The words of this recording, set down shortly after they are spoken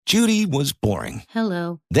Judy was boring.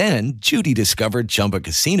 Hello. Then Judy discovered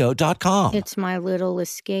ChumbaCasino.com. It's my little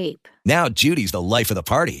escape. Now Judy's the life of the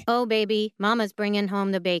party. Oh, baby, mama's bringing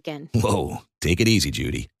home the bacon. Whoa, take it easy,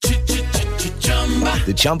 Judy.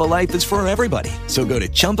 The Chumba life is for everybody. So go to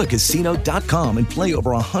ChumbaCasino.com and play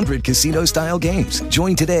over 100 casino-style games.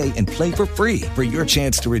 Join today and play for free for your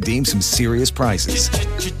chance to redeem some serious prizes.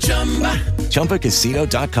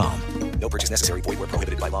 ChumbaCasino.com. No purchase necessary. Void where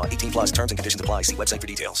prohibited by law. 18 plus terms and conditions apply. See website for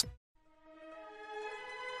details.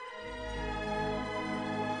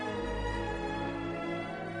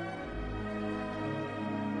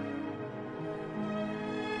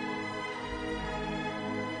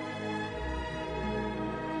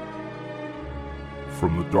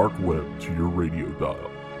 From the dark web to your radio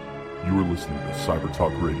dial, you are listening to Cyber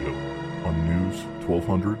Talk Radio on News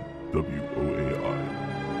 1200 WOAI.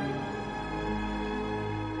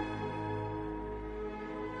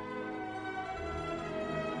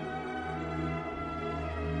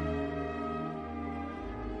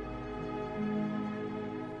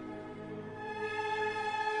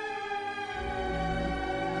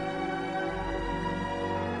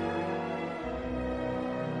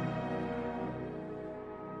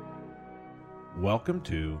 Welcome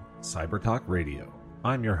to Cyber Talk Radio.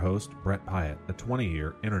 I'm your host, Brett Pyatt, a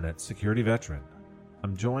 20-year internet security veteran.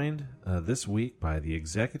 I'm joined this week by the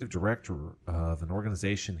executive director of an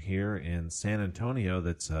organization here in San Antonio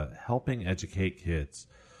that's helping educate kids.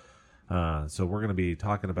 So we're going to be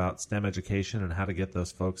talking about STEM education and how to get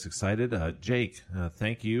those folks excited. Jake,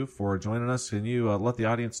 thank you for joining us. Can you let the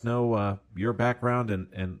audience know your background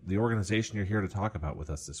and the organization you're here to talk about with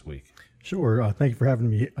us this week? Sure. Thank you for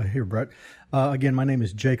having me here, Brett. Again, my name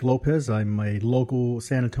is Jake Lopez. I'm a local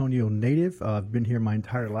San Antonio native. I've been here my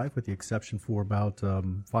entire life with the exception for about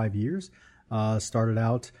 5 years. Started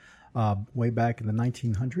out way back in the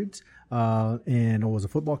 1900s and I was a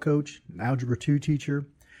football coach, an Algebra 2 teacher.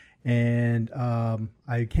 And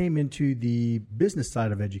I came into the business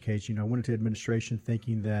side of education. I went into administration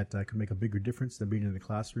thinking that I could make a bigger difference than being in the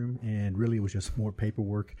classroom, and really it was just more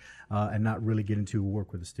paperwork and not really get into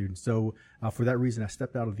work with the students. So for that reason, I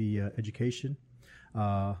stepped out of the education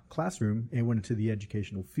classroom and went into the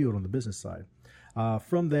educational field on the business side.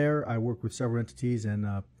 From there, I worked with several entities and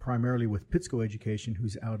primarily with Pittsco Education,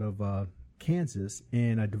 who's out of Kansas,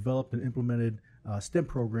 and I developed and implemented STEM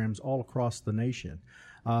programs all across the nation.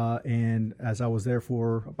 And as I was there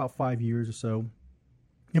for about 5 years or so,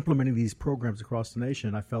 implementing these programs across the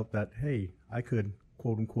nation, I felt that, hey, I could,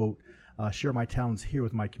 quote unquote, share my talents here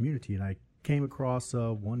with my community. And I came across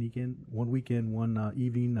one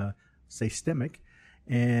evening, say STEMIC,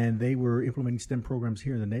 and they were implementing STEM programs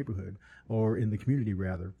here in the neighborhood, or in the community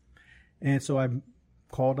rather. And so I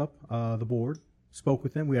called up the board, spoke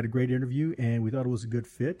with them. We had a great interview, and we thought it was a good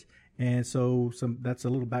fit. And so that's a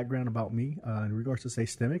little background about me. In regards to, say,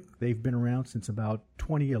 STEMIC, they've been around since about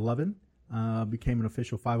 2011, became an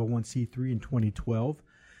official 501c3 in 2012.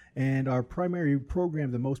 And our primary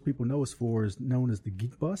program that most people know us for is known as the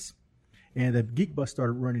Geek Bus. And the Geek Bus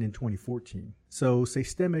started running in 2014. So, say,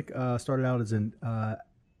 STEMIC started out as an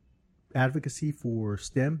advocacy for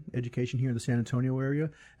STEM education here in the San Antonio area,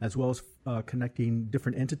 as well as connecting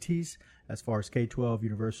different entities as far as K-12,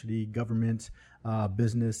 university, government,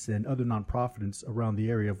 business, and other nonprofits around the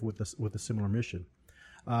area with a similar mission.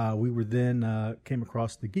 We were then came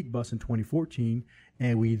across the Geek Bus in 2014,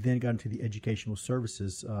 and we then got into the educational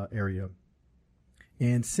services area.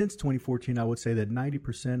 And since 2014, I would say that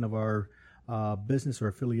 90% of our business or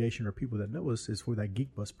affiliation or people that know us is for that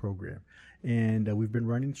Geek Bus program. And we've been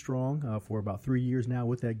running strong for about 3 years now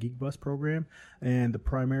with that Geek Bus program. And the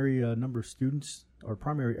primary number of students or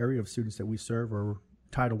primary area of students that we serve are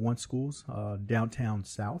Title I schools, downtown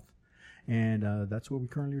South. And that's what we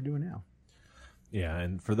currently are doing now. Yeah,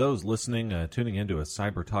 and for those listening, tuning into a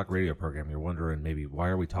Cyber Talk radio program, you're wondering maybe why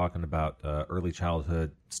are we talking about early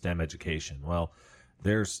childhood STEM education? Well,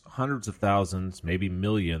 there's hundreds of thousands, maybe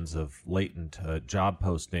millions of latent job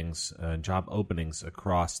postings and job openings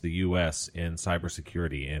across the U.S. in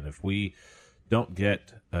cybersecurity. And if we don't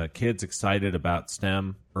get kids excited about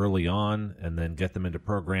STEM early on and then get them into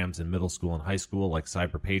programs in middle school and high school like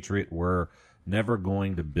Cyber Patriot, we're never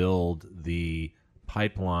going to build the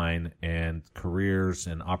pipeline and careers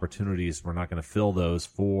and opportunities. We're not going to fill those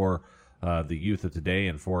for the youth of today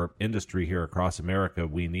and for industry here across America.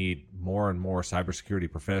 We need more and more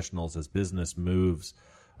cybersecurity professionals as business moves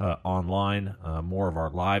online. More of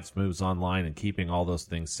our lives moves online, and keeping all those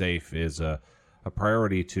things safe is a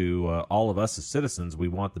priority to all of us as citizens. We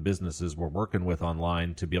want the businesses we're working with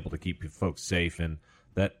online to be able to keep folks safe, and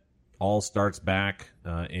that all starts back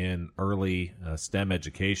in early STEM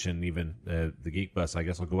education. Even the Geek Bus, I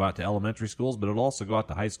guess, will go out to elementary schools, but it'll also go out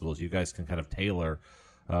to high schools. You guys can kind of tailor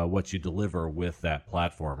what you deliver with that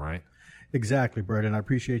platform, right? Exactly, Brett, and I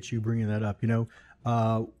appreciate you bringing that up.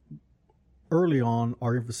 Early on,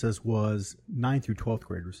 our emphasis was 9th through 12th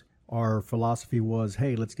graders. Our philosophy was,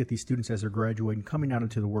 hey, let's get these students as they're graduating, coming out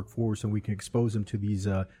into the workforce, and we can expose them to these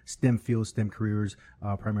STEM fields, STEM careers,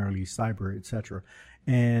 primarily cyber, et cetera.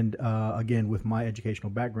 And again, with my educational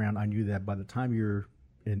background, I knew that by the time you're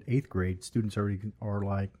in 8th grade, students already are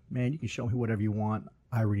like, man, you can show me whatever you want.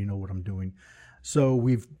 I already know what I'm doing. So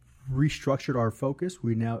we've restructured our focus.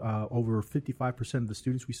 We now, over 55% of the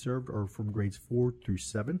students we served are from grades 4 through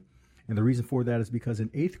 7. And the reason for that is because in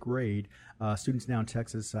 8th grade, students now in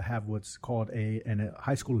Texas have what's called a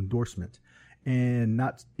high school endorsement. And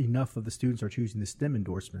not enough of the students are choosing the STEM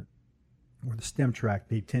endorsement or the STEM track.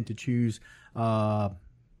 They tend to choose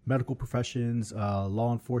medical professions,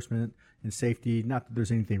 law enforcement, and safety. Not that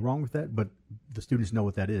there's anything wrong with that, but the students know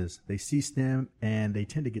what that is. They see STEM, and they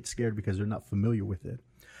tend to get scared because they're not familiar with it.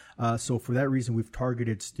 So for that reason, we've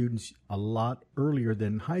targeted students a lot earlier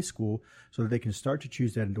than high school so that they can start to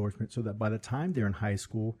choose that endorsement so that by the time they're in high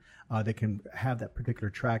school, they can have that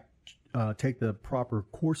particular track, take the proper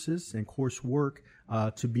courses and coursework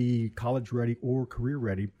to be college ready or career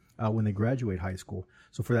ready when they graduate high school.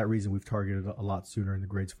 So for that reason, we've targeted a lot sooner in the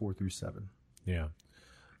grades 4 through 7. Yeah.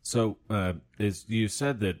 So, as you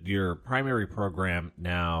said that your primary program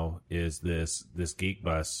now is this Geek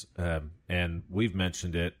Bus, and we've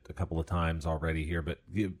mentioned it a couple of times already here, but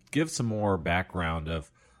give some more background of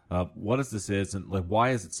what this is and like why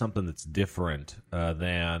is it something that's different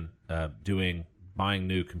than buying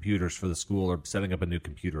new computers for the school or setting up a new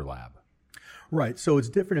computer lab. Right. So it's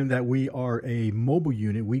different in that we are a mobile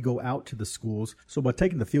unit. We go out to the schools. So by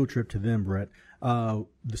taking the field trip to them, Brett,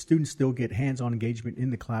 the students still get hands-on engagement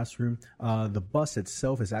in the classroom. The bus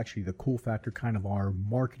itself is actually the cool factor, kind of our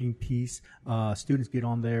marketing piece. Students get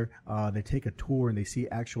on there, they take a tour, and they see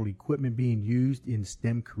actual equipment being used in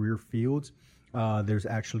STEM career fields. There's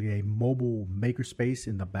actually a mobile makerspace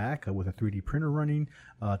in the back with a 3D printer running,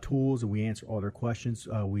 tools, and we answer all their questions.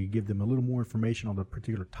 We give them a little more information on the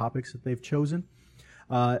particular topics that they've chosen.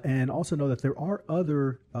 And also know that there are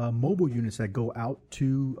other mobile units that go out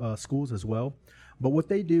to schools as well. But what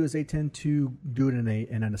they do is they tend to do it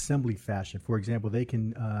in an assembly fashion. For example, they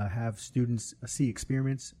can have students see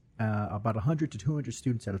experiments, about 100 to 200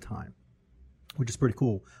 students at a time, which is pretty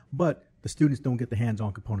cool. But the students don't get the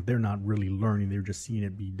hands-on component. They're not really learning. They're just seeing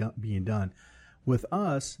it being done. With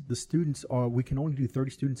us, the students we can only do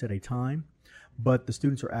 30 students at a time, but the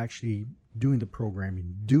students are actually doing the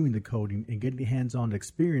programming, doing the coding, and getting the hands-on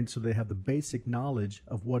experience so they have the basic knowledge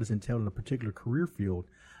of what is entailed in a particular career field.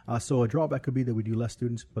 So a drawback could be that we do less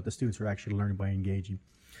students, but the students are actually learning by engaging.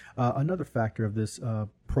 Another factor of this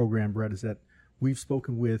program, Brett, is that we've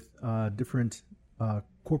spoken with different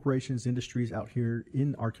corporations, industries out here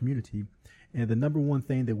in our community, and the number one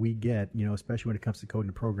thing that we get, especially when it comes to coding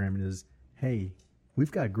and programming, is, hey,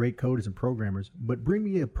 we've got great coders and programmers, but bring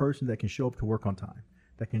me a person that can show up to work on time,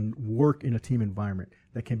 that can work in a team environment,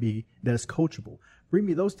 that is coachable. Bring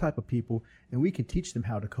me those type of people, and we can teach them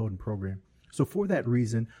how to code and program. So for that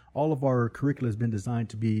reason, all of our curricula has been designed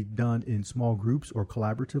to be done in small groups or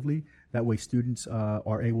collaboratively. That way students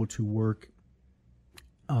are able to work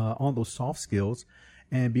on those soft skills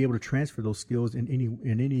and be able to transfer those skills in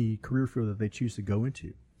any career field that they choose to go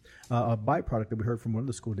into. A byproduct that we heard from one of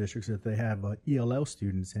the school districts is that they have ELL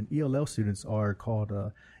students, and ELL students are called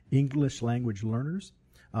English language learners.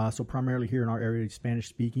 So primarily here in our area, Spanish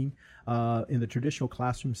speaking. In the traditional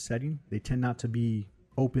classroom setting, they tend not to be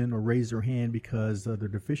open or raise their hand because of their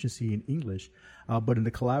deficiency in English. But in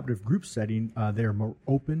the collaborative group setting, they're more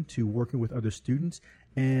open to working with other students.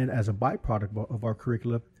 And as a byproduct of our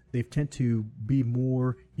curricula, they tend to be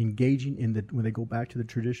more engaging when they go back to the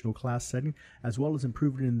traditional class setting, as well as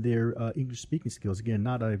improving in their English speaking skills. Again,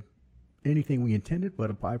 not anything we intended, but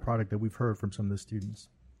a byproduct that we've heard from some of the students.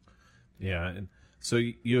 Yeah, and so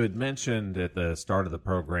you had mentioned at the start of the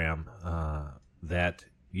program that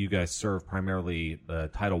you guys serve primarily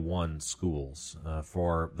Title I schools.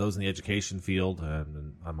 For those in the education field,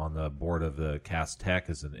 and I'm on the board of the Cass Tech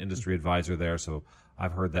as an industry advisor there, so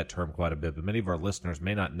I've heard that term quite a bit, but many of our listeners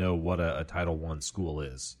may not know what a Title I school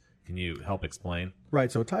is. Can you help explain?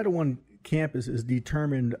 Right. So Title I campus is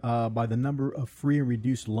determined by the number of free and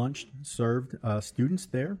reduced lunch served students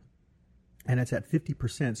there. And it's at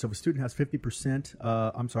 50%. So if a student has 50%,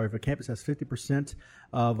 if a campus has 50%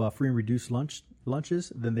 of free and reduced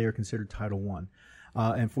lunches, then they are considered Title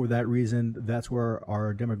I. And for that reason, that's where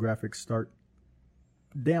our demographics start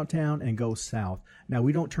downtown and go south. Now,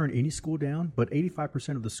 we don't turn any school down, but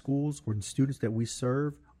 85% of the schools or students that we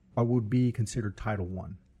serve would be considered Title I.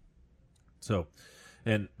 So,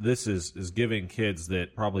 and this is giving kids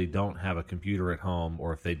that probably don't have a computer at home,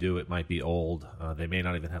 or if they do, it might be old. They may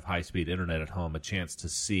not even have high-speed internet at home, a chance to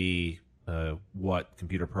see what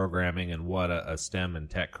computer programming and what a STEM and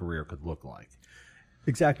tech career could look like.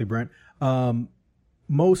 Exactly, Brent.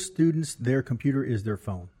 Most students, their computer is their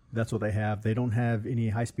phone. That's what they have. They don't have any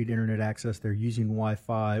high-speed internet access. They're using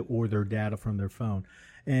Wi-Fi or their data from their phone.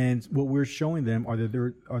 And what we're showing them are that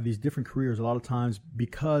there are these different careers. A lot of times,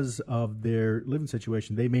 because of their living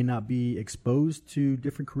situation, they may not be exposed to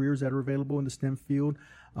different careers that are available in the STEM field,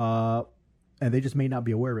 and they just may not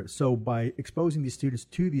be aware of it. So by exposing these students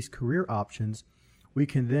to these career options, we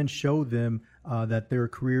can then show them that there are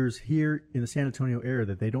careers here in the San Antonio area,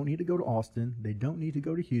 that they don't need to go to Austin, they don't need to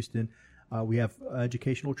go to Houston. We have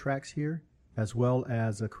educational tracks here, as well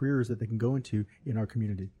as careers that they can go into in our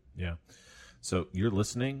community. Yeah. So you're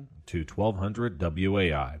listening to 1200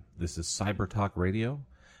 WAI. This is Cyber Talk Radio.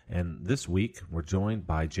 And this week, we're joined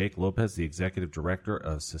by Jake Lopez, the Executive Director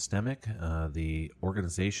of Systemic, the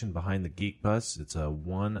organization behind the Geek Bus. It's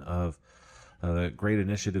one of the great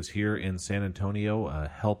initiatives here in San Antonio,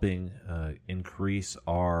 helping increase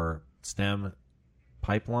our STEM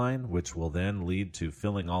pipeline, which will then lead to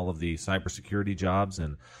filling all of the cybersecurity jobs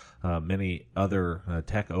and many other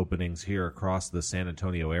tech openings here across the San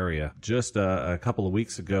Antonio area. Just a couple of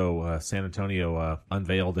weeks ago, San Antonio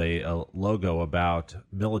unveiled a logo about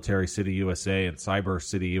Military City USA and Cyber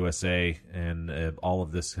City USA, and all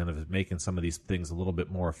of this kind of making some of these things a little bit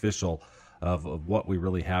more official of what we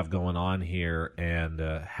really have going on here, and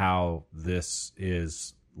how this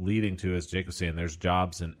is leading to, as Jake was saying, there's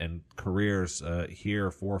jobs and careers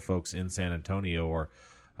here for folks in San Antonio, or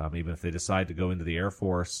even if they decide to go into the Air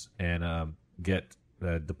Force and get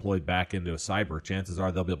deployed back into a cyber, chances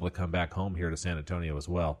are they'll be able to come back home here to San Antonio as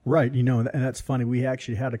well. Right. And that's funny. We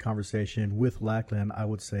actually had a conversation with Lackland, I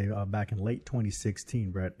would say, back in late 2016,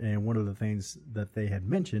 Brett. And one of the things that they had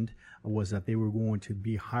mentioned was that they were going to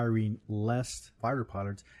be hiring less fighter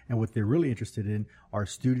pilots. And what they're really interested in are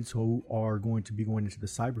students who are going to be going into the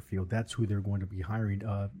cyber field. That's who they're going to be hiring,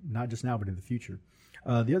 not just now, but in the future.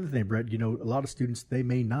 The other thing, Brett, a lot of students, they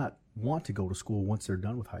may not want to go to school once they're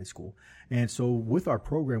done with high school. And so with our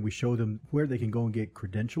program, we show them where they can go and get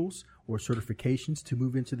credentials or certifications to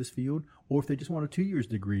move into this field. Or if they just want a two-year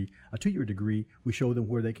degree, we show them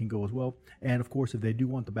where they can go as well. And of course, if they do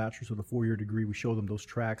want the bachelor's or the 4-year degree, we show them those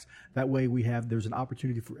tracks. That way there's an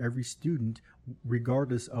opportunity for every student,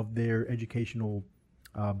 regardless of their educational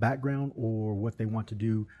background or what they want to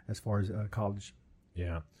do as far as college.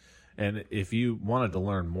 Yeah. And if you wanted to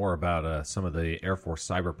learn more about some of the Air Force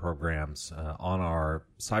cyber programs, on our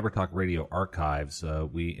Cyber Talk Radio archives,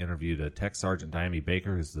 we interviewed Tech Sergeant Diami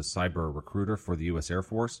Baker, who's the cyber recruiter for the U.S. Air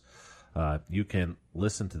Force. You can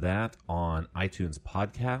listen to that on iTunes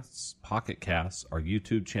Podcasts, Pocket Casts, our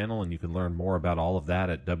YouTube channel, and you can learn more about all of that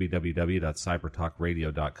at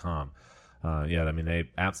www.cybertalkradio.com. They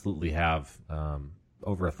absolutely have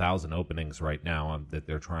over 1,000 openings right now that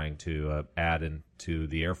they're trying to add into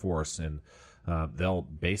the Air Force, and they'll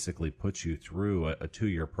basically put you through a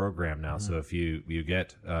 2-year program now. Mm-hmm. So if you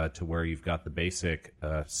get to where you've got the basic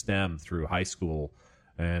STEM through high school,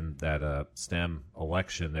 and that STEM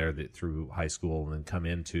election there through high school, and then come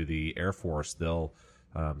into the Air Force, they'll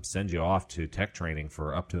send you off to tech training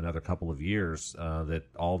for up to another couple of years that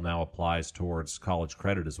all now applies towards college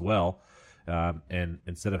credit as well. And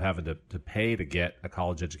instead of having to pay to get a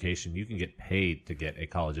college education, you can get paid to get a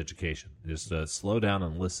college education. Just slow down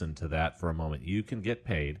and listen to that for a moment. You can get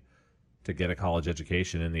paid to get a college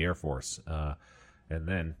education in the Air Force. And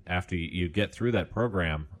then after you get through that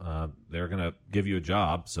program, they're going to give you a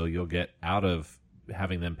job. So you'll get out of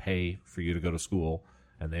having them pay for you to go to school,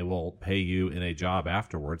 and they will pay you in a job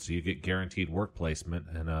afterwards. So you get guaranteed work placement,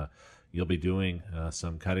 and you'll be doing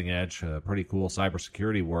some cutting edge, pretty cool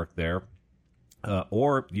cybersecurity work there.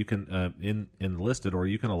 Or you can enlist it, or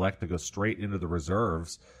you can elect to go straight into the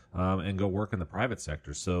reserves and go work in the private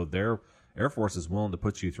sector. So their Air Force is willing to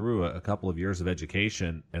put you through a couple of years of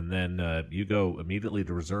education, and then you go immediately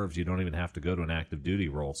to reserves. You don't even have to go to an active duty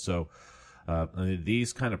role. So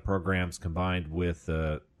these kind of programs, combined with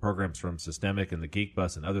programs from Systemic and the Geek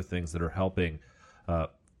Bus and other things that are helping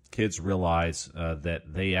kids realize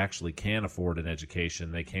that they actually can afford an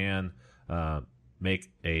education. They can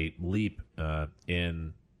make a leap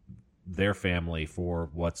in their family for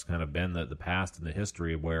what's kind of been the past and the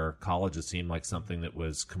history where college has seemed like something that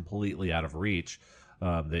was completely out of reach.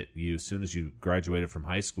 that you, as soon as you graduated from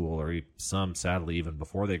high school, or some sadly even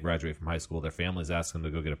before they graduate from high school, their families ask them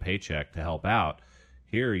to go get a paycheck to help out.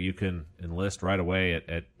 Here you can enlist right away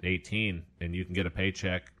at 18, and you can get a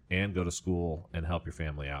paycheck and go to school and help your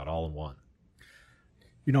family out all in one.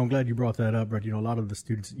 I'm glad you brought that up, Brett. A lot of the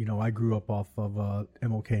students, I grew up off of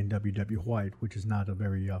MLK and W.W. White, which is not a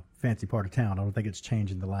very fancy part of town. I don't think it's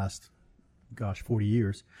changed in the last, 40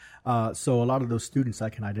 years. So a lot of those students I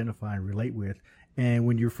can identify and relate with. And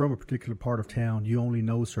when you're from a particular part of town, you only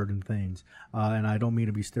know certain things. And I don't mean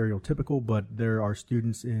to be stereotypical, but there are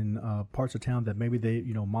students in parts of town that maybe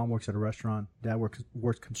mom works at a restaurant, dad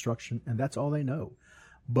works construction, and that's all they know.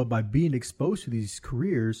 But by being exposed to these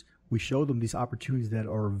careers, we show them these opportunities that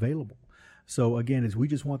are available. So again, we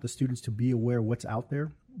just want the students to be aware of what's out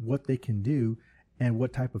there, what they can do, and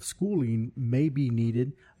what type of schooling may be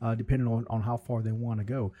needed, depending on how far they want to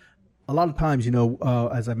go. A lot of times,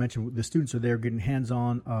 as I mentioned, the students are there getting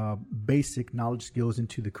hands-on basic knowledge skills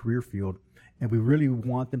into the career field. And we really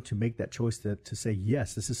want them to make that choice to say,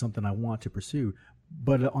 yes, this is something I want to pursue.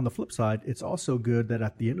 But on the flip side, it's also good that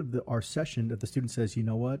at the end of our session that the student says,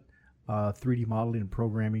 3D modeling and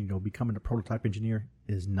programming, becoming a prototype engineer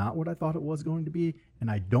is not what I thought it was going to be,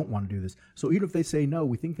 and I don't want to do this. So even if they say no,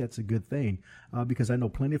 we think that's a good thing, because I know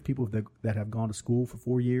plenty of people that have gone to school for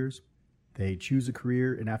 4 years. They choose a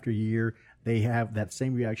career, and after a year, they have that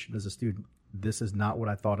same reaction as a student. This is not what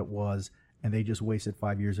I thought it was, and they just wasted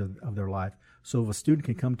 5 years of their life. So if a student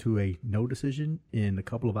can come to a no decision in a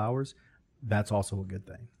couple of hours, that's also a good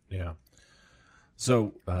thing. Yeah.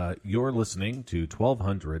 So you're listening to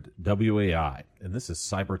 1200 WAI, and this is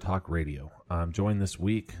Cyber Talk Radio. I'm joined this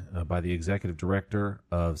week by the executive director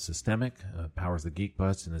of Systemic, powers the Geek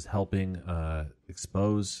Bus, and is helping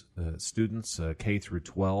expose students K through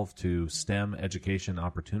 12 to STEM education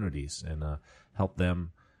opportunities and help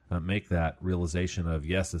them make that realization of,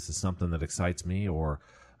 yes, this is something that excites me, or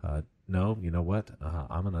no, you know what,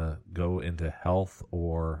 I'm going to go into health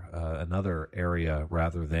or another area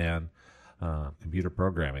rather than computer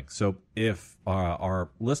programming. So if our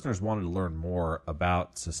listeners wanted to learn more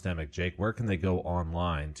about Systemic, Jake, where can they go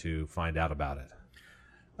online to find out about it?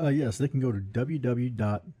 Yes, they can go to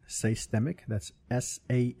www.sastemic, that's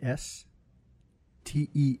SASTEMIC,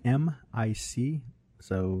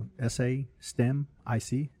 so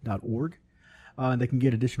SASTEMIC.org. And they can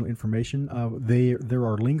get additional information. There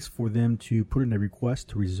are links for them to put in a request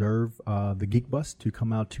to reserve the Geek Bus to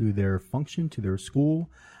come out to their function, to their school,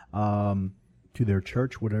 to their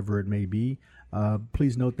church, whatever it may be.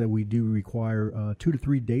 Please note that we do require 2 to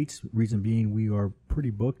 3 dates. Reason being, we are pretty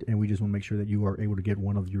booked, and we just want to make sure that you are able to get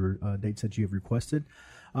one of your dates that you have requested.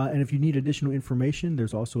 And if you need additional information,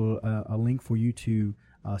 there's also a link for you to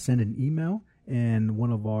send an email, and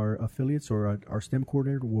one of our affiliates or our STEM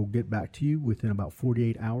coordinator will get back to you within about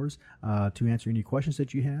 48 hours to answer any questions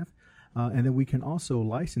that you have. And then we can also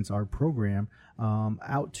license our program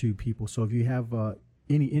out to people. So if you have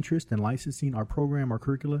any interest in licensing our program, our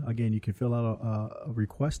curricula, again, you can fill out a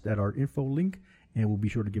request at our info link, and we'll be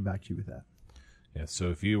sure to get back to you with that. Yeah, so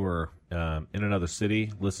if you were in another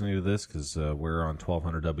city listening to this, because we're on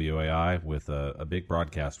 1200 WAI with a big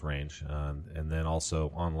broadcast range, and then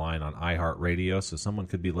also online on iHeartRadio, so someone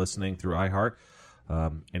could be listening through iHeart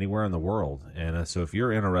anywhere in the world. And so if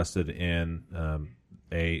you're interested in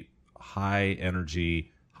a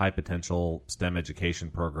high-energy, high-potential STEM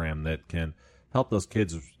education program that can help those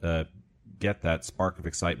kids get that spark of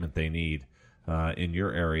excitement they need in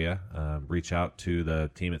your area, reach out to the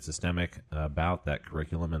team at Systemic about that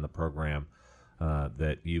curriculum and the program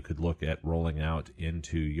that you could look at rolling out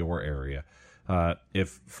into your area.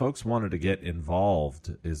 If folks wanted to get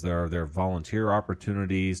involved, are there volunteer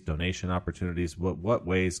opportunities, donation opportunities? What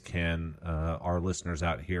ways can our listeners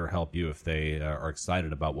out here help you if they are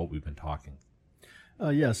excited about what we've been talking?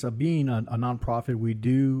 Yes, being a nonprofit, we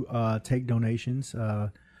do take donations.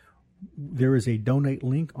 There is a donate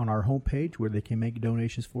link on our homepage where they can make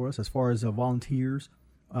donations for us. As far as volunteers,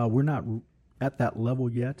 we're not at that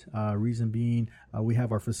level yet. Reason being, we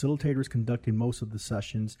have our facilitators conducting most of the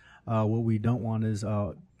sessions. What we don't want is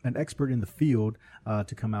an expert in the field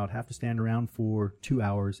to come out, have to stand around for 2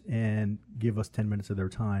 hours and give us 10 minutes of their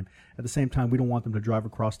time. At the same time, we don't want them to drive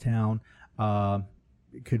across town.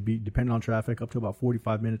 It could be, depending on traffic, up to about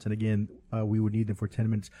 45 minutes. And again, we would need them for 10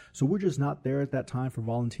 minutes. So we're just not there at that time for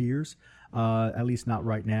volunteers, at least not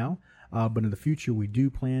right now. But in the future, we do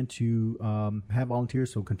plan to have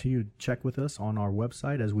volunteers. So continue to check with us on our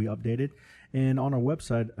website as we update it. And on our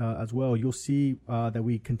website as well, you'll see that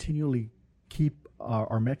we continually keep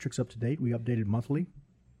our metrics up to date. We update it monthly.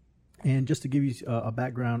 And just to give you a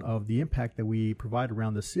background of the impact that we provide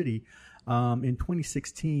around the city, in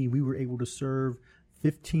 2016, we were able to serve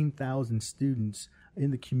 15,000 students in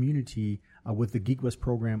the community with the Geek Bus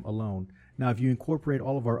program alone. Now, if you incorporate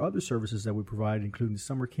all of our other services that we provide, including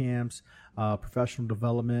summer camps, professional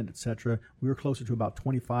development, etc., we were closer to about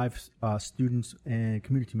 25 students and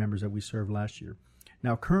community members that we served last year.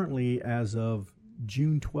 Now, currently, as of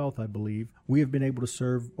June 12th, I believe, we have been able to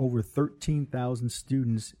serve over 13,000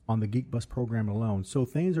 students on the Geek Bus program alone. So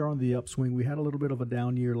things are on the upswing. We had a little bit of a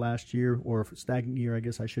down year last year, or a stagnant year, I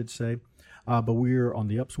guess I should say. But we're on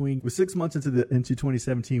the upswing. With 6 months into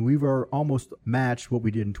 2017, we've almost matched what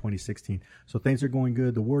we did in 2016. So things are going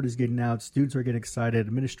good. The word is getting out. Students are getting excited.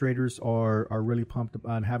 Administrators are really pumped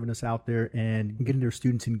on having us out there and getting their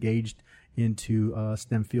students engaged into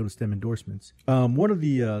STEM field and STEM endorsements. One of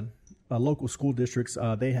the local school districts,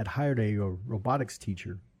 they had hired a robotics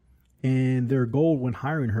teacher, and their goal when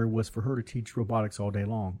hiring her was for her to teach robotics all day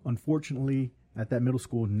long. Unfortunately, at that middle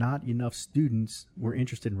school, not enough students were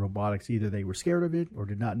interested in robotics. Either they were scared of it or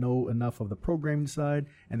did not know enough of the programming side,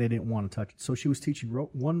 and they didn't want to touch it. So she was teaching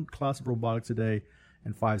one class of robotics a day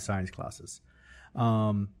and 5 science classes.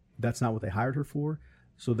 That's not what they hired her for.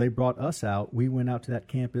 So they brought us out. We went out to that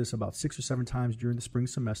campus about 6 or 7 times during the spring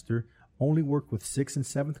semester, only worked with 6th and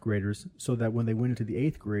 7th graders so that when they went into the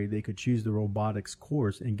 8th grade, they could choose the robotics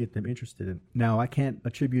course and get them interested in it. Now, I can't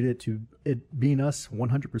attribute it to it being us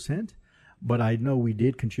 100%, but I know we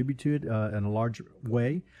did contribute to it in a large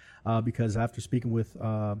way because after speaking with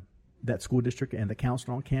that school district and the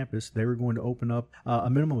counselor on campus, they were going to open up a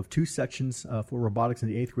minimum of 2 sections for robotics in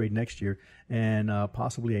the 8th grade next year and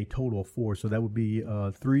possibly a total of 4. So that would be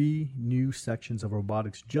 3 new sections of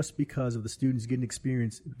robotics just because of the students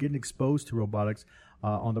getting exposed to robotics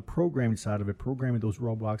on the programming side of it, programming those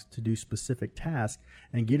robots to do specific tasks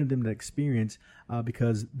and getting them that experience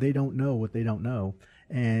because they don't know what they don't know.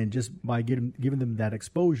 And just by giving them that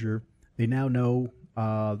exposure, they now know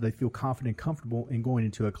they feel confident and comfortable in going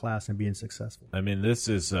into a class and being successful. I mean, this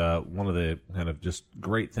is one of the kind of just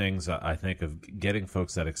great things, I think, of getting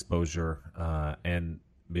folks that exposure and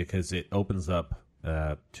because it opens up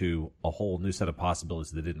to a whole new set of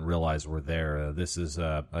possibilities they didn't realize were there. This is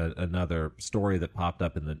another story that popped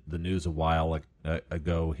up in the news a while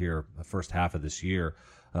ago here, the first half of this year,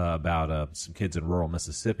 about some kids in rural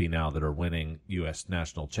Mississippi now that are winning U.S.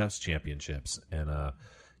 national chess championships. And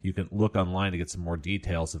you can look online to get some more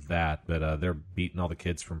details of that, but they're beating all the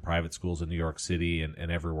kids from private schools in New York City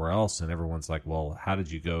and everywhere else, and everyone's like, well, how did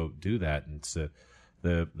you go do that? And it's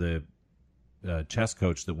the chess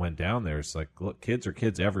coach that went down there. It's like, look, kids are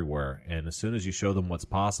kids everywhere, and as soon as you show them what's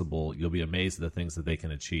possible, you'll be amazed at the things that they can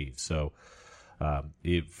achieve. So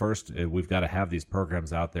first, we've got to have these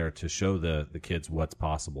programs out there to show the kids what's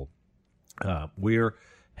possible. We're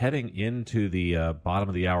heading into the bottom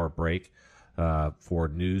of the hour break for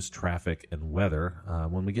news, traffic, and weather.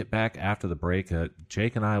 When we get back after the break,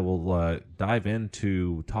 Jake and I will dive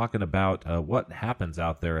into talking about what happens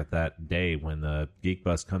out there at that day when the Geek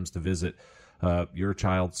Bus comes to visit your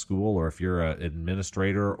child's school, or if you're an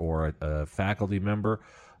administrator or a faculty member,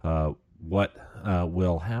 what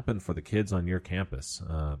will happen for the kids on your campus.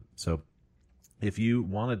 So if you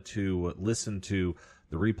wanted to listen to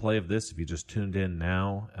the replay of this, if you just tuned in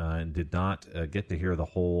now and did not get to hear the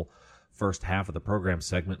whole first half of the program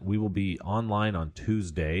segment, we will be online on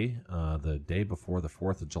Tuesday, the day before the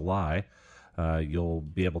 4th of July. You'll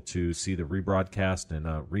be able to see the rebroadcast and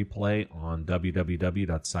replay on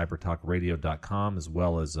www.cybertalkradio.com, as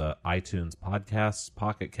well as iTunes podcasts,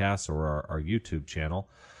 Pocket Casts, or our YouTube channel.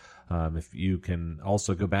 If you can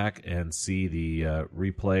also go back and see the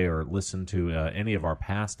replay or listen to any of our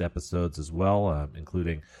past episodes as well,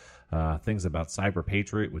 including things about Cyber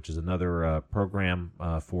Patriot, which is another program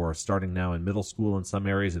for starting now in middle school in some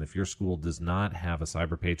areas. And if your school does not have a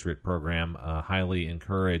Cyber Patriot program, highly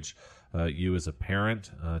encourage you as a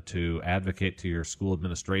parent to advocate to your school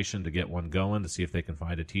administration to get one going, to see if they can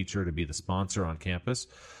find a teacher to be the sponsor on campus.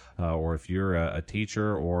 Or if you're a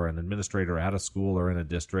teacher or an administrator at a school or in a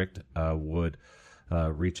district, would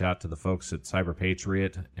reach out to the folks at Cyber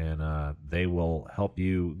Patriot, and they will help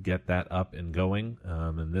you get that up and going.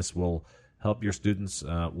 And this will help your students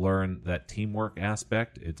learn that teamwork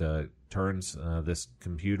aspect. It turns this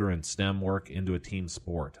computer and STEM work into a team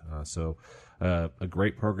sport. So a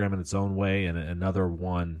great program in its own way, and another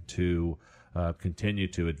one to continue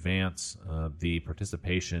to advance the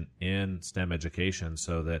participation in STEM education,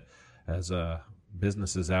 so that as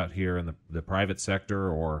businesses out here in the private sector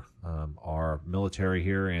or our military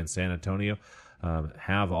here in San Antonio,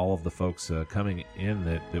 have all of the folks coming in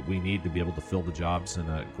that we need to be able to fill the jobs and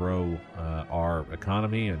grow our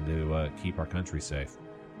economy and to keep our country safe.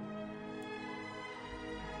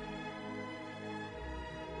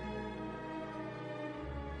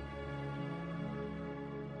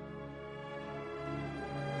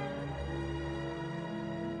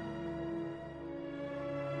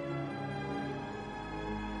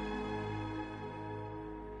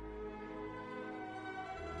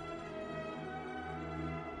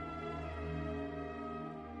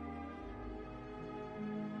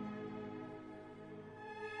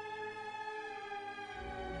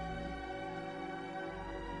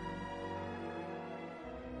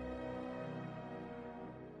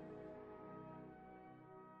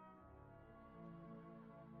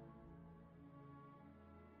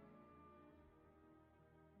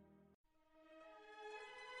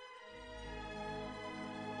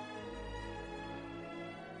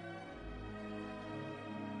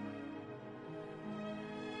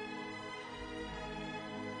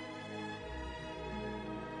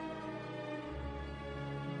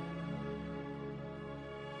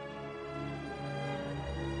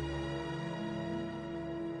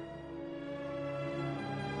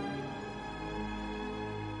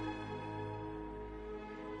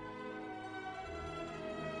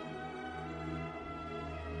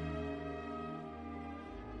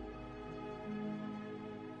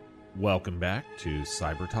 Welcome back to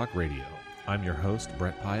Cyber Talk Radio. I'm your host,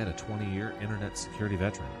 Brett Pyatt, a 20-year internet security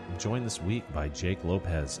veteran. I'm joined this week by Jake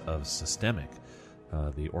Lopez of Systemic,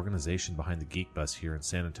 the organization behind the Geek Bus here in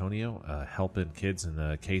San Antonio, helping kids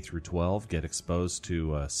in K through 12 get exposed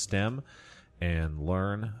to STEM and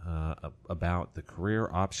learn about the career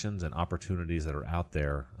options and opportunities that are out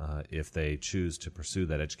there if they choose to pursue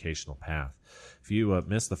that educational path. If you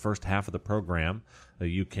missed the first half of the program,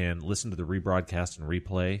 you can listen to the rebroadcast and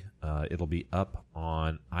replay. It'll be up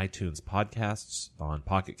on iTunes podcasts, on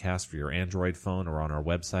Pocket Cast for your Android phone, or on our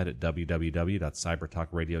website at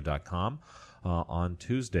www.cybertalkradio.com on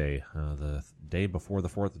Tuesday, the day before the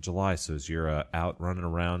 4th of July. So as you're out running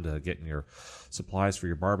around getting your supplies for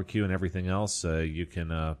your barbecue and everything else, you can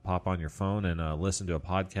pop on your phone and listen to a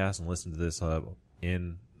podcast and listen to this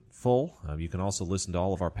in full. You can also listen to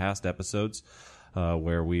all of our past episodes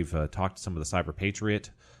where we've talked to some of the Cyber Patriot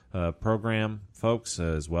program folks,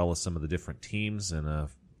 as well as some of the different teams and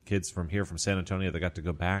kids from here from San Antonio that got to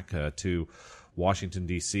go back to Washington,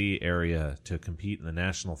 D.C. area to compete in the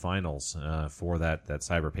national finals for that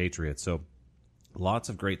Cyber Patriot. So lots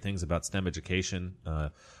of great things about STEM education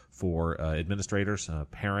for administrators,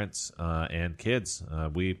 parents, and kids.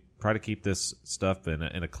 We try to keep this stuff in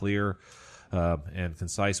a clear and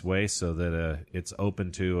concise way so that it's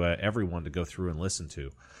open to everyone to go through and listen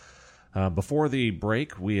to. Before the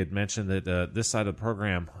break, we had mentioned that this side of the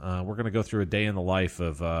program, we're going to go through a day in the life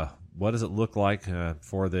of what does it look like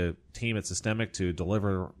for the team at Systemic to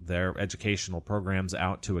deliver their educational programs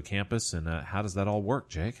out to a campus, and how does that all work,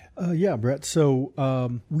 Jake? Yeah, Brett.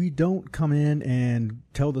 So we don't come in and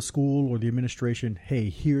tell the school or the administration, hey,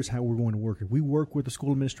 here's how we're going to work it. We work with the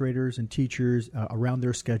school administrators and teachers around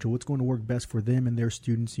their schedule. What's going to work best for them and their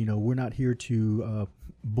students. You know, we're not here to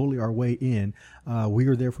bully our way in. We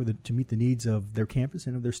are there to meet the needs of their campus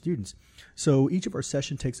and of their students. So each of our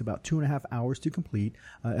sessions takes about 2.5 hours to complete.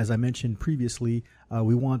 As I mentioned previously,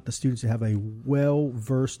 we want the students to have a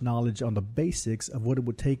well-versed knowledge on the basics of what it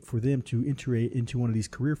would take for them to enter into one of these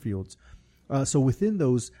career fields. So within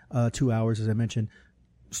those 2 hours, as I mentioned,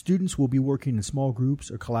 students will be working in small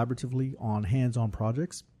groups or collaboratively on hands-on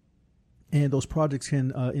projects. And those projects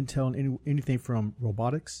can entail anything from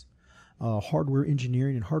robotics, hardware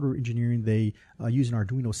engineering. In hardware engineering, they use an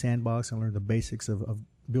Arduino sandbox and learn the basics of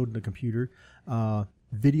building a computer.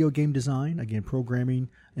 Video game design, again, programming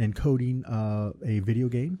and coding a video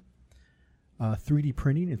game. 3D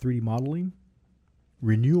printing and 3D modeling.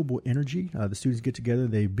 Renewable energy. The students get together,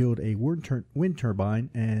 they build a wind turbine,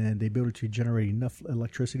 and they build it to generate enough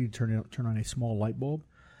electricity to turn on a small light bulb.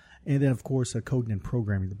 And then, of course, coding and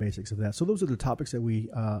programming, the basics of that. So those are the topics that we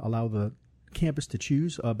allow the campus to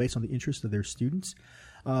choose based on the interest of their students.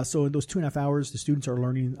 So in those 2.5 hours, the students are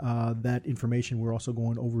learning that information. We're also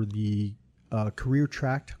going over the career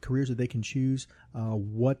track, careers that they can choose,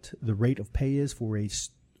 what the rate of pay is for a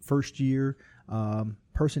first-year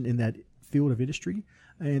person in that field of industry,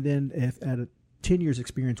 and then if at 10 years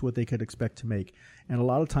experience, what they could expect to make. And a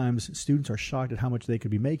lot of times students are shocked at how much they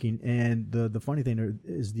could be making. And the funny thing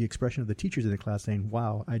is the expression of the teachers in the class saying,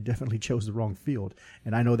 wow, I definitely chose the wrong field.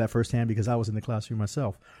 And I know that firsthand because I was in the classroom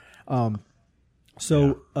myself. That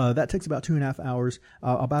takes about 2.5 hours.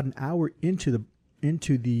 About an hour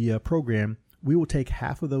into the program, we will take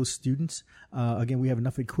half of those students. Again, we have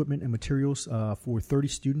enough equipment and materials for 30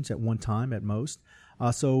 students at one time at most.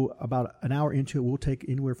 So about an hour into it, we'll take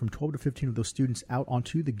anywhere from 12 to 15 of those students out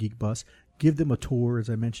onto the Geek Bus, give them a tour. As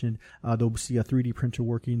I mentioned, they'll see a 3D printer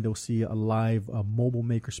working. They'll see a live mobile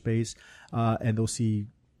makerspace, and they'll see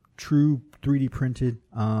true 3D printed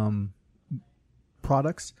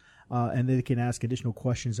products. And they can ask additional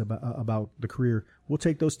questions about the career. We'll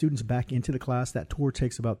take those students back into the class. That tour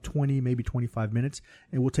takes about 20, maybe 25 minutes,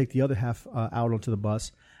 and we'll take the other half out onto the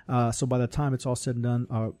bus. So by the time it's all said and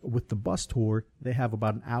done with the bus tour, they have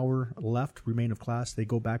about an hour left remain of class. They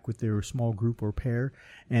go back with their small group or pair,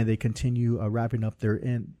 and they continue wrapping up their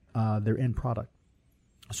end product.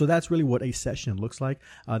 So that's really what a session looks like.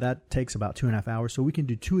 That takes about 2.5 hours. So we can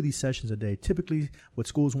do 2 of these sessions a day. Typically, what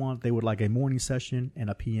schools want, they would like a morning session and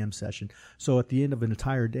a PM session. So at the end of an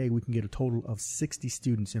entire day, we can get a total of 60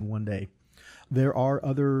 students in one day. There are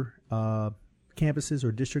other campuses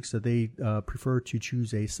or districts that they prefer to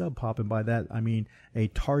choose a sub-pop, and by that I mean a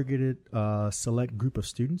targeted select group of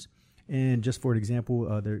students. And just for an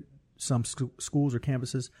example, some schools or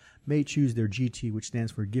campuses may choose their GT, which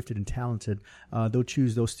stands for Gifted and Talented. They'll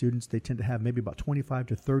choose those students. They tend to have maybe about 25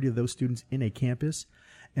 to 30 of those students in a campus.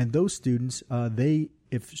 And those students,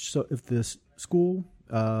 if the school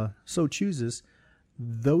so chooses,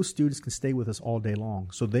 those students can stay with us all day long.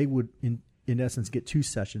 So they would, in essence, get 2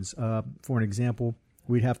 sessions. For an example,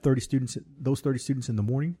 we'd have 30 students. Those 30 students in the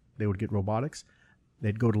morning, they would get robotics.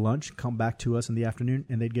 They'd go to lunch, come back to us in the afternoon,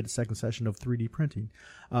 and they'd get a second session of 3D printing.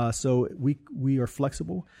 So we are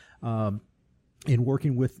flexible in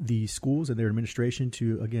working with the schools and their administration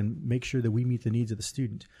to, again, make sure that we meet the needs of the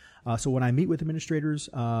student. So when I meet with administrators,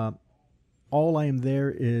 all I am there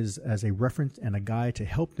is as a reference and a guide to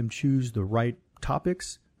help them choose the right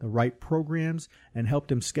topics, the right programs, and help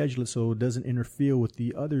them schedule it so it doesn't interfere with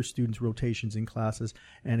the other students' rotations in classes.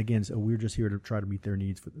 And again, so we're just here to try to meet their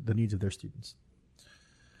needs, for the needs of their students.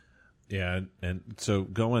 Yeah, and so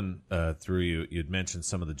going through, you'd mentioned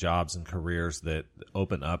some of the jobs and careers that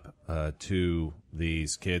open up to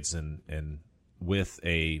these kids and with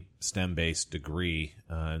a STEM-based degree,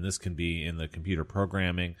 and this can be in the computer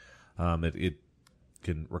programming. It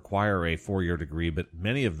can require a 4-year degree, but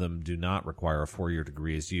many of them do not require a 4-year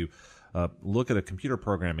degree. As you look at a computer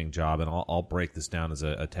programming job, and I'll break this down as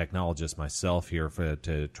a technologist myself here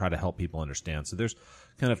to try to help people understand. So there's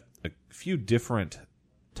kind of a few different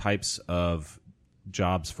types of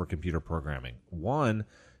jobs for computer programming. One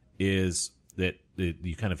is that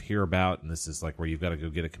you kind of hear about, and this is like where you've got to go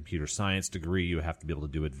get a computer science degree. You have to be able to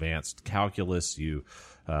do advanced calculus. You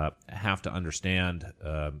have to understand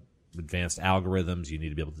advanced algorithms. You need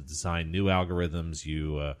to be able to design new algorithms.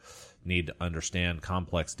 You need to understand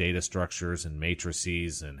complex data structures and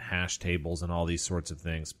matrices and hash tables and all these sorts of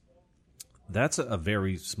things. That's a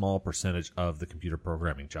very small percentage of the computer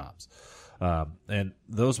programming jobs. And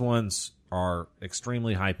those ones are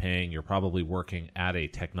extremely high paying. You're probably working at a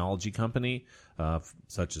technology company,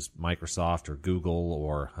 such as Microsoft or Google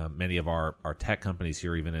or many of our tech companies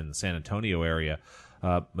here, even in the San Antonio area.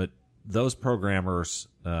 But those programmers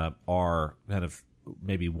are kind of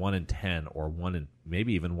maybe 1 in 10 or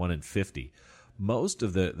maybe even 1 in 50. Most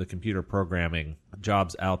of the computer programming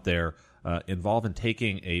jobs out there involve in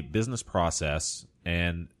taking a business process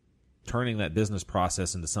and turning that business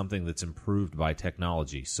process into something that's improved by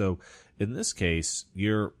technology. So in this case,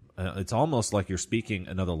 it's almost like you're speaking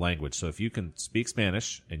another language. So if you can speak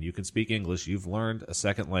Spanish and you can speak English, you've learned a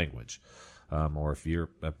second language. Or if you're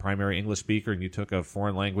a primary English speaker and you took a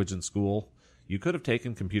foreign language in school, you could have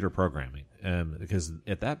taken computer programming. Because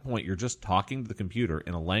at that point, you're just talking to the computer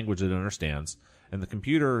in a language it understands. And the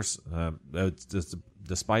computers,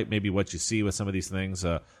 despite maybe what you see with some of these things,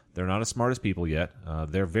 they're not as smart as people yet.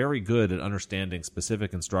 They're very good at understanding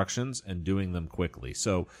specific instructions and doing them quickly.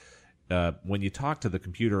 So when you talk to the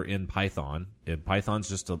computer in Python, Python's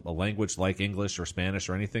just a language like English or Spanish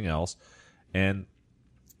or anything else, and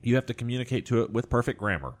you have to communicate to it with perfect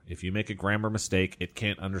grammar. If you make a grammar mistake, it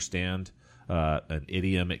can't understand an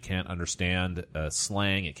idiom. It can't understand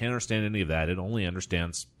slang. It can't understand any of that. It only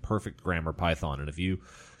understands perfect grammar Python. And if you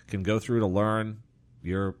can go through to learn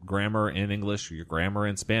your grammar in English or your grammar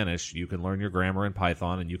in Spanish, you can learn your grammar in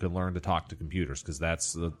Python, and you can learn to talk to computers because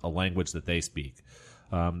that's a language that they speak.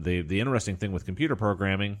 The interesting thing with computer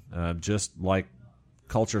programming, just like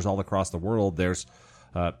cultures all across the world, there's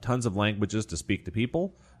tons of languages to speak to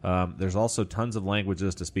people. There's also tons of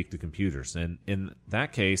languages to speak to computers. And in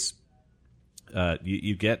that case,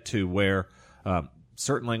 you get to where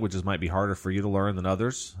certain languages might be harder for you to learn than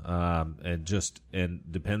others, and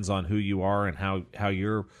depends on who you are and how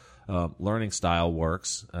your learning style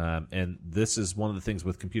works. And this is one of the things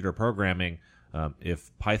with computer programming.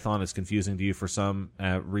 If Python is confusing to you for some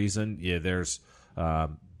reason, there's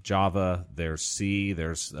Java, there's C,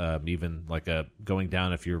 there's even like going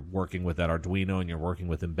down if you're working with that Arduino and you're working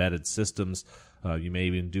with embedded systems. You may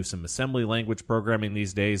even do some assembly language programming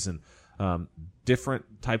these days, and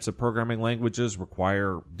different types of programming languages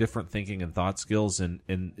require different thinking and thought skills, and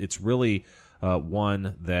it's really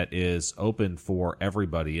one that is open for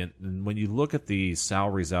everybody. And when you look at the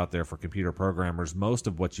salaries out there for computer programmers, most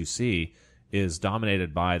of what you see is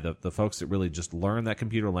dominated by the folks that really just learn that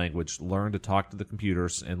computer language, learn to talk to the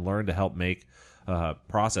computers, and learn to help make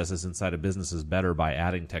processes inside of businesses better by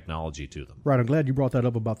adding technology to them. Right. I'm glad you brought that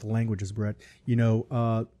up about the languages, Brett. You know,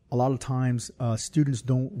 a lot of times students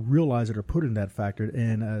don't realize it or put in that factor.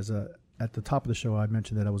 And at the top of the show, I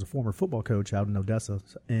mentioned that I was a former football coach out in Odessa,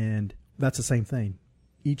 and that's the same thing.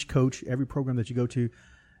 Each coach, every program that you go to,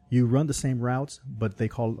 you run the same routes, but they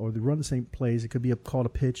run the same plays. It could be called a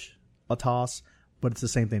pitch, a toss, but it's the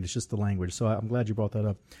same thing. It's just the language. So I'm glad you brought that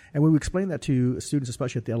up. And when we explain that to students,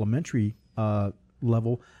 especially at the elementary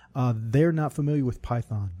level, they're not familiar with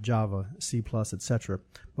Python, Java, C++, etc.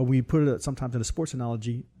 But when we put it sometimes in a sports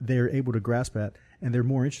analogy, they're able to grasp that, and they're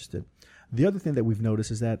more interested. The other thing that we've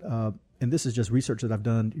noticed is that, and this is just research that I've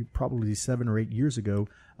done probably 7 or 8 years ago,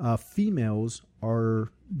 females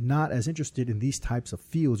are not as interested in these types of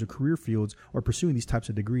fields or career fields or pursuing these types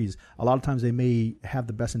of degrees. A lot of times they may have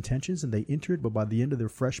the best intentions and they enter it, but by the end of their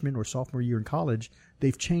freshman or sophomore year in college,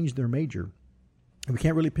 they've changed their major. And we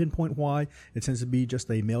can't really pinpoint why. It tends to be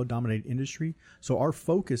just a male-dominated industry. So our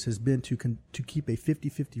focus has been to keep a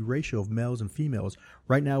 50-50 ratio of males and females.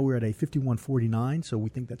 Right now we're at a 51-49, so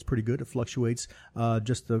we think that's pretty good. It fluctuates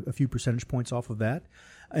just a few percentage points off of that.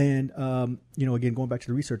 And, again, going back to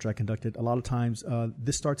the research I conducted, a lot of times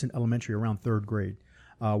this starts in elementary around 3rd grade.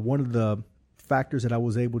 One of the factors that I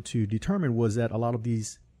was able to determine was that a lot of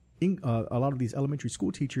these elementary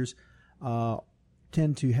school teachers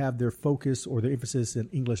tend to have their focus or their emphasis in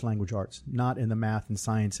English language arts, not in the math and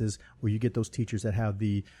sciences, where you get those teachers that have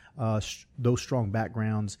those strong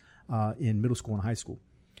backgrounds in middle school and high school.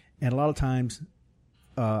 And a lot of times,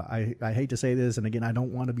 I hate to say this, and again, I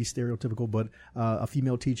don't want to be stereotypical, but a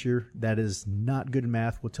female teacher that is not good in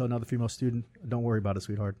math will tell another female student, "Don't worry about it,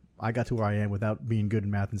 sweetheart. I got to where I am without being good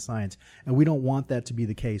in math and science." And we don't want that to be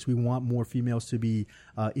the case. We want more females to be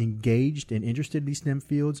engaged and interested in these STEM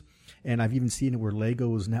fields. And I've even seen it where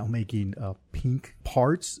Lego is now making pink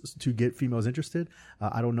parts to get females interested.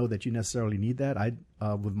 I don't know that you necessarily need that.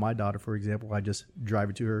 With my daughter, for example, I just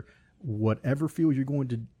drive it to her. Whatever field you're going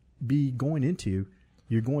to be going into,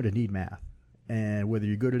 you're going to need math. And whether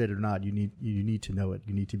you're good at it or not, you need to know it.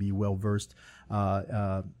 You need to be well versed.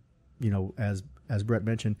 As Brett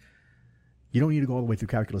mentioned, you don't need to go all the way through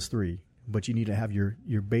Calculus 3, but you need to have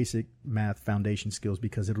your basic math foundation skills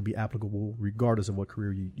because it'll be applicable regardless of what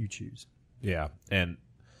career you choose. Yeah, and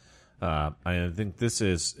I think this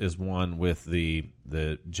is one with the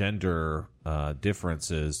gender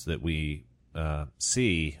differences that we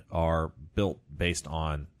see are built based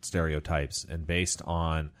on stereotypes and based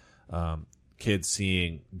on kids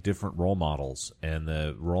seeing different role models, and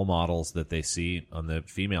the role models that they see on the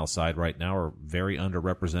female side right now are very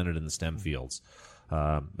underrepresented in the STEM fields.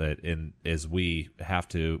 But as we have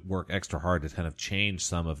to work extra hard to kind of change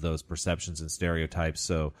some of those perceptions and stereotypes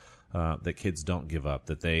so that kids don't give up,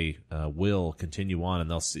 that they will continue on, and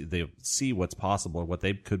they'll see what's possible or what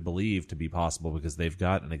they could believe to be possible because they've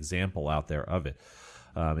got an example out there of it.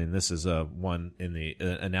 And this is one in the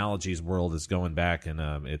analogies world is going back, and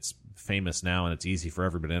it's famous now and it's easy for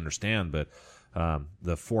everybody to understand, but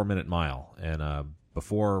the 4-minute mile. And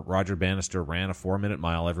before Roger Bannister ran a 4-minute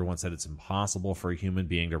mile, everyone said it's impossible for a human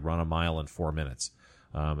being to run a mile in 4 minutes.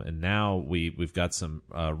 And now we've got some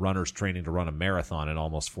runners training to run a marathon in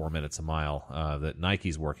almost 4 minutes a mile that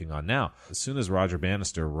Nike's working on now. As soon as Roger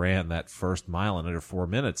Bannister ran that first mile in under 4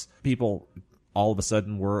 minutes, people all of a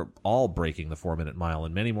sudden were all breaking the 4-minute mile,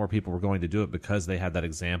 and many more people were going to do it because they had that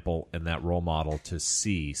example and that role model to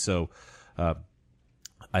see. So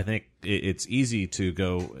I think it's easy to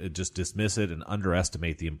go just dismiss it and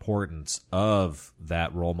underestimate the importance of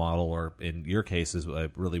that role model, or in your cases,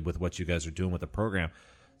 really with what you guys are doing with the program,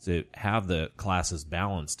 to have the classes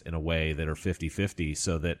balanced in a way that are 50-50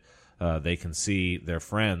 so that they can see their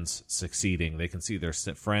friends succeeding. They can see their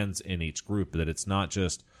friends in each group, that it's not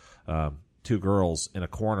just 2 girls in a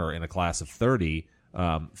corner in a class of 30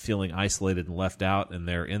 feeling isolated and left out, and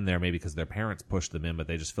they're in there maybe because their parents pushed them in, but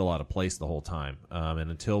they just feel out of place the whole time. And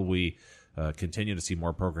until we continue to see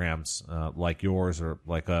more programs like yours, or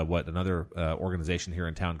like what another organization here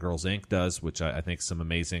in town, Girls Inc., does, which I think is some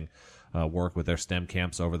amazing work with their STEM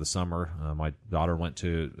camps over the summer. My daughter went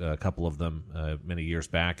to a couple of them many years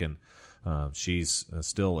back, and she's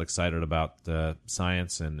still excited about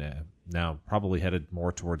science, and now probably headed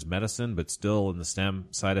more towards medicine, but still in the STEM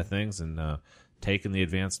side of things, and taking the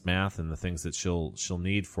advanced math and the things that she'll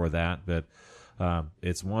need for that. But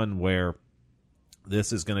it's one where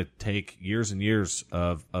this is going to take years and years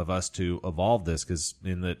of us to evolve this, because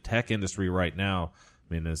in the tech industry right now,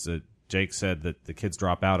 I mean, as Jake said, that the kids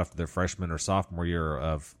drop out after their freshman or sophomore year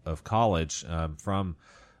of college from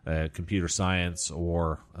computer science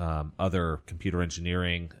or other computer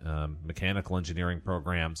engineering, mechanical engineering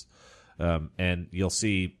programs. And you'll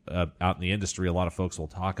see out in the industry, a lot of folks will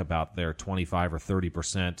talk about their 25 or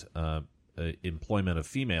 30% employment of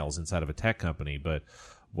females inside of a tech company. But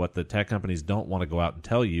what the tech companies don't want to go out and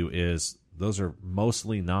tell you is those are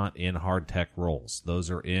mostly not in hard tech roles. Those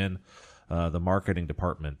are in the marketing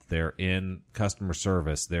department. They're in customer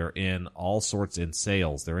service. They're in all sorts in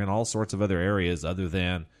sales. They're in all sorts of other areas other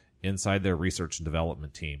than inside their research and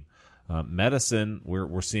development team. Medicine,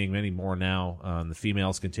 we're seeing many more now. The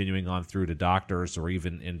females continuing on through to doctors or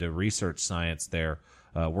even into research science there.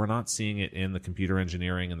 We're not seeing it in the computer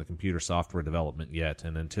engineering and the computer software development yet.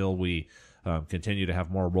 And until we continue to have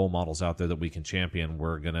more role models out there that we can champion,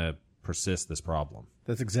 we're going to persist this problem.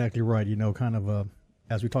 That's exactly right. You know, kind of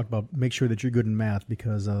as we talked about, make sure that you're good in math,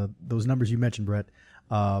 because those numbers you mentioned, Brett,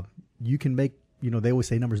 you can make, you know, they always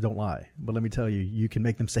say numbers don't lie, but let me tell you, you can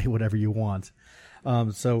make them say whatever you want.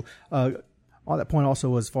 So on that point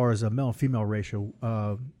also, as far as a male and female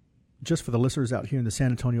ratio, just for the listeners out here in the San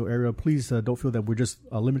Antonio area, please don't feel that we're just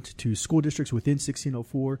limited to school districts within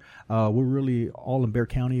 1604. We're really all in Bexar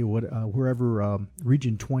County, wherever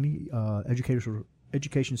Region 20,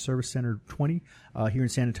 Education Service Center 20 here in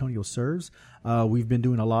San Antonio serves. We've been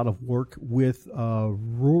doing a lot of work with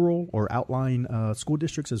rural or outlying school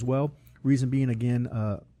districts as well. Reason being, again,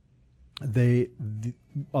 a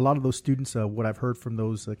lot of those students, what I've heard from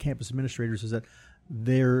those campus administrators is that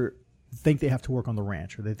they think they have to work on the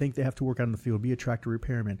ranch, or they think they have to work out in the field, be a tractor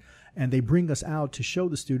repairman. And they bring us out to show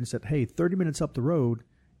the students that, hey, 30 minutes up the road,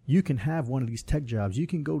 you can have one of these tech jobs. You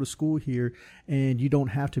can go to school here, and you don't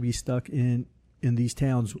have to be stuck in these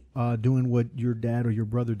towns doing what your dad or your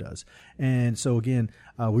brother does. And so, again,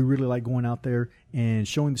 we really like going out there and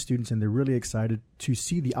showing the students, and they're really excited to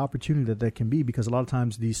see the opportunity that can be, because a lot of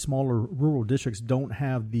times these smaller rural districts don't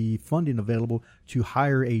have the funding available to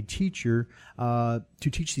hire a teacher to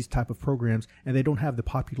teach these type of programs, and they don't have the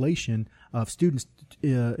population of students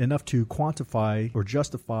enough to quantify or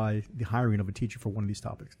justify the hiring of a teacher for one of these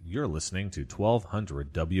topics. You're listening to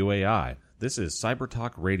 1200 WAI. This is Cyber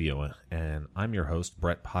Talk Radio, and I'm your host,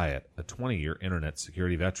 Brett Pyatt, a 20-year internet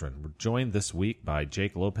security veteran. We're joined this week by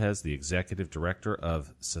Jake Lopez, the executive director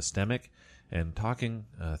of Systemic, and talking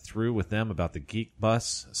through with them about the Geek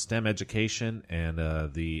Bus, STEM education, and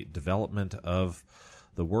the development of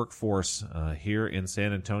the workforce here in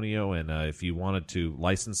San Antonio. And if you wanted to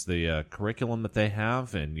license the curriculum that they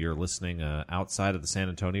have, and you're listening outside of the San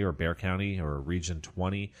Antonio or Bexar County or Region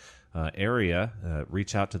 20 area,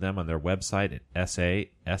 reach out to them on their website at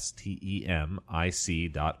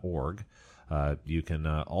sastemic.org. You can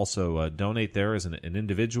also donate there as an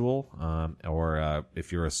individual, or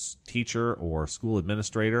if you're a teacher or school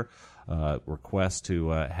administrator, request to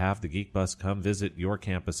have the Geek Bus come visit your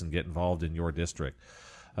campus and get involved in your district.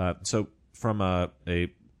 So from a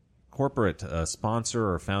corporate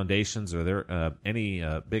sponsor or foundations, are there any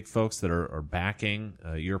big folks that are backing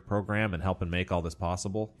your program and helping make all this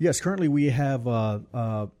possible? Yes, currently we have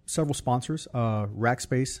several sponsors.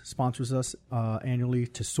 Rackspace sponsors us annually.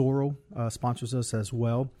 Tesoro sponsors us as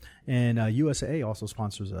well. And USAA also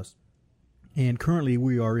sponsors us. And currently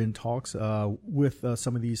we are in talks with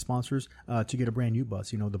some of these sponsors to get a brand new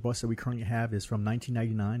bus. You know, the bus that we currently have is from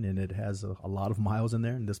 1999, and it has a lot of miles in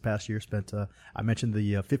there. And this past year spent, I mentioned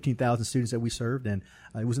the 15,000 students that we served, and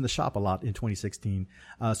it was in the shop a lot in 2016.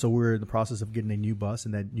 So we're in the process of getting a new bus,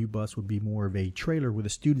 and that new bus would be more of a trailer where the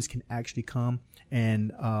students can actually come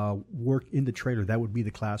and work in the trailer. That would be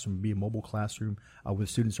the classroom, be a mobile classroom where the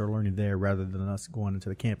students are learning there rather than us going into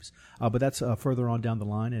the campus. But that's further on down the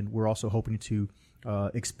line, and we're also hoping to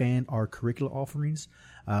expand our curricular offerings.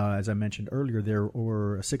 As I mentioned earlier, there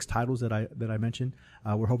were 6 titles that I mentioned.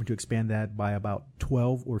 We're hoping to expand that by about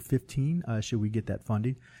 12 or 15 should we get that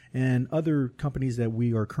funding. And other companies that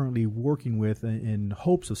we are currently working with in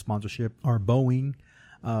hopes of sponsorship are Boeing,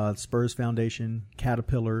 Spurs Foundation,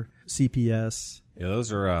 Caterpillar, CPS. Yeah,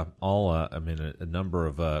 those are all, a number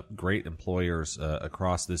of great employers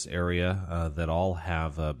across this area that all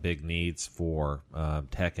have big needs for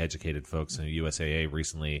tech-educated folks. And USAA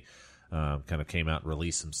recently kind of came out and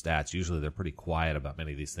released some stats. Usually they're pretty quiet about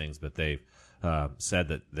many of these things, but they've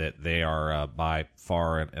said that they are by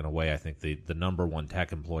far and away, I think, the number one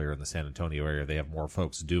tech employer in the San Antonio area. They have more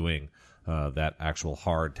folks doing that actual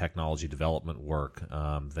hard technology development work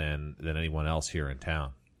than anyone else here in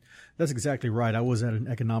town. That's exactly right. I was at an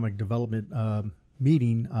economic development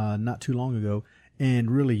meeting not too long ago,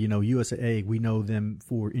 and really, USAA, we know them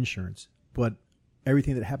for insurance, but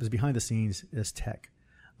everything that happens behind the scenes is tech.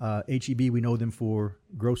 HEB, we know them for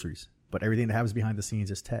groceries, but everything that happens behind the scenes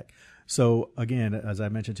is tech. So again, as I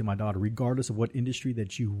mentioned to my daughter, regardless of what industry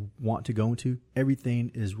that you want to go into,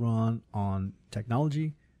 everything is run on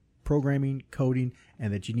technology, programming, coding,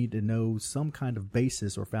 and that you need to know some kind of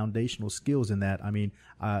basis or foundational skills in that. I mean,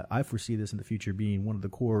 I foresee this in the future being one of the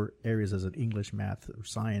core areas as an English, math, or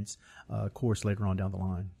science course later on down the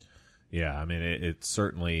line. Yeah, I mean, it's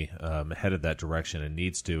certainly headed that direction and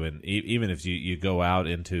needs to. And even if you go out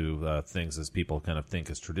into things as people kind of think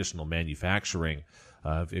as traditional manufacturing,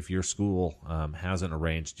 if your school hasn't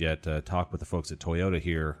arranged yet, talk with the folks at Toyota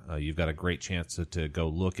here. You've got a great chance to go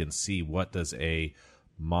look and see what does a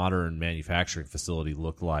modern manufacturing facility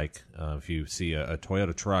look like. If you see a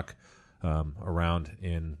Toyota truck around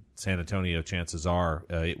in San Antonio, chances are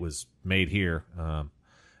it was made here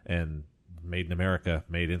and made in America,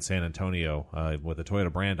 made in San Antonio with a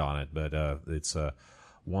Toyota brand on it. But it's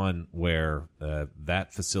one where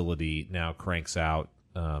that facility now cranks out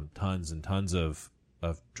tons and tons of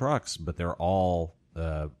trucks, but they're all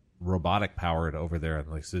robotic powered over there.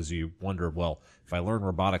 And like says, you wonder, well, if I learn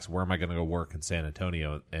robotics, where am I going to go work in San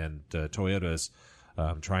Antonio? And Toyota is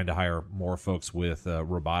trying to hire more folks with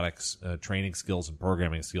robotics training skills and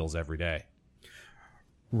programming skills every day.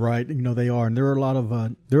 Right, they are, and there are a lot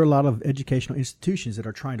of educational institutions that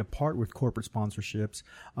are trying to part with corporate sponsorships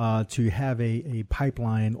to have a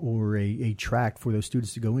pipeline or a track for those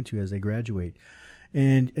students to go into as they graduate.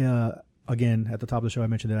 And again, at the top of the show, I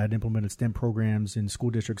mentioned that I'd implemented STEM programs in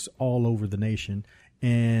school districts all over the nation.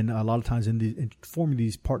 And a lot of times in forming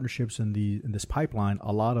these partnerships in this pipeline,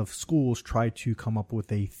 a lot of schools try to come up with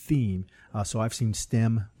a theme. So I've seen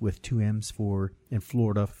STEM with 2 M's in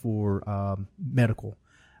Florida for medical.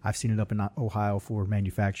 I've seen it up in Ohio for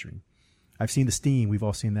manufacturing. I've seen the STEAM. We've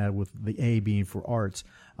all seen that with the A being for arts.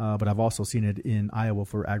 But I've also seen it in Iowa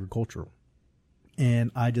for agricultural. And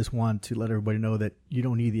I just want to let everybody know that you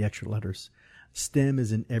don't need the extra letters. STEM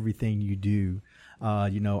is in everything you do. I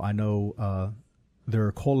know there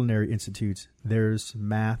are culinary institutes. There's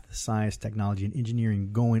math, science, technology, and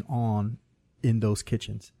engineering going on in those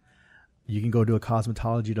kitchens. You can go to a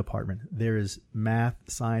cosmetology department. There is math,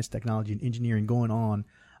 science, technology, and engineering going on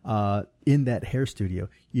in that hair studio.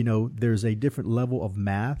 There's a different level of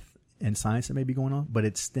math and science that may be going on, but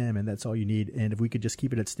it's STEM, and that's all you need. And if we could just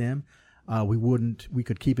keep it at STEM, we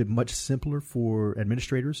could keep it much simpler for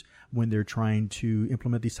administrators when they're trying to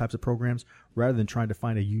implement these types of programs rather than trying to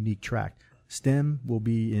find a unique track. STEM will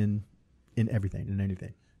be in everything and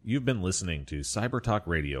anything. You've been listening to Cyber Talk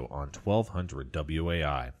Radio on 1200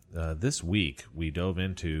 WAI. This week, we dove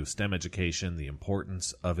into STEM education, the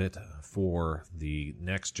importance of it for the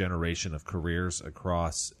next generation of careers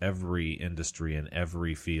across every industry and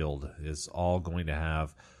every field is all going to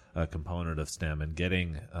have a component of STEM, and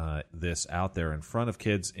getting this out there in front of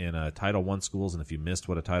kids in Title I schools. And if you missed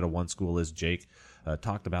what a Title I school is, Jake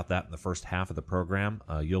talked about that in the first half of the program.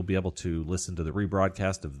 You'll be able to listen to the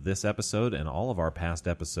rebroadcast of this episode and all of our past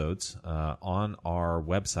episodes on our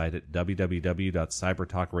website at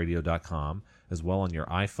www.cybertalkradio.com, as well on your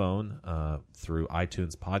iPhone through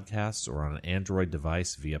iTunes Podcasts or on an Android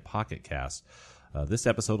device via Pocket Cast. This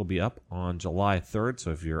episode will be up on July 3rd,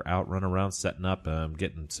 so if you're out running around setting up,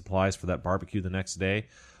 getting supplies for that barbecue the next day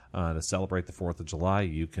to celebrate the 4th of July,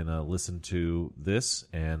 you can listen to this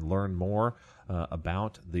and learn more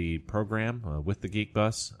about the program with the Geek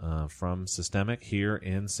Bus from Systemic here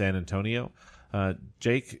in San Antonio.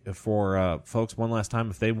 Jake, for folks, one last time,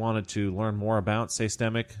 if they wanted to learn more about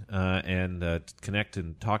Systemic and connect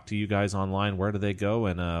and talk to you guys online, where do they go,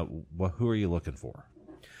 and who are you looking for?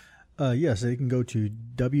 Yes, they can go to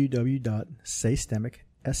www.Systemic,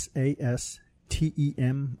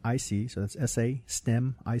 SASTEMIC, so that's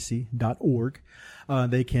SASTEMIC.org.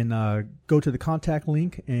 They can go to the contact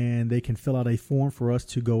link and they can fill out a form for us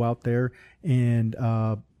to go out there and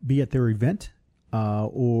be at their event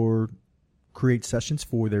or create sessions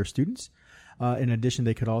for their students. In addition,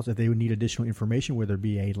 they could also, if they would need additional information, whether it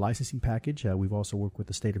be a licensing package, we've also worked with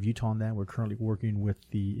the state of Utah on that. We're currently working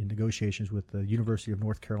in negotiations with the University of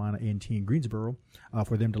North Carolina A&T in Greensboro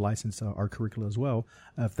for them to license our curricula as well.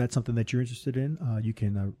 If that's something that you're interested in, you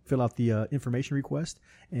can fill out the information request,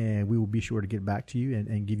 and we will be sure to get back to you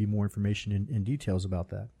and give you more information and details about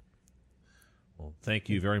that. Well, thank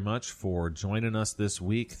you very much for joining us this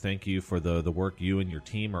week. Thank you for the work you and your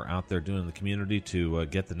team are out there doing in the community to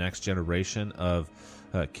get the next generation of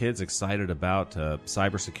kids excited about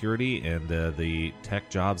cybersecurity and the tech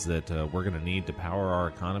jobs that we're going to need to power our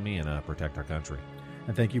economy and protect our country.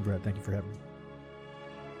 And thank you, Brett. Thank you for having me.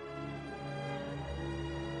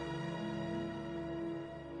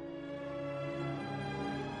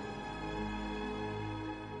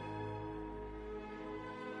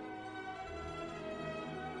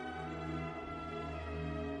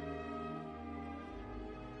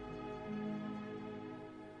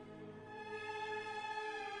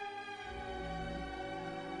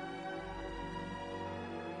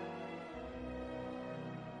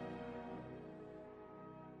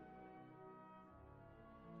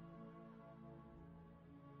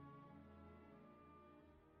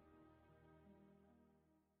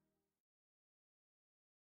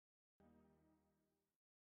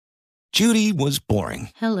 Judy was boring.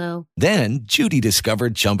 Hello. Then Judy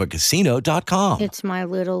discovered ChumbaCasino.com. It's my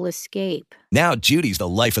little escape. Now Judy's the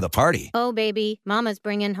life of the party. Oh, baby, mama's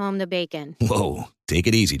bringing home the bacon. Whoa, take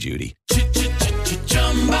it easy, Judy.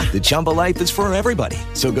 The Chumba life is for everybody.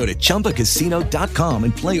 So go to ChumbaCasino.com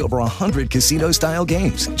and play over 100 casino-style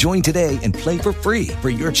games. Join today and play for free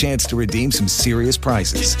for your chance to redeem some serious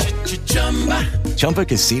prizes.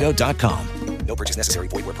 ChumbaCasino.com. No purchase necessary.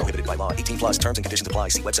 Void where prohibited by law. 18+ terms and conditions apply.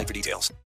 See website for details.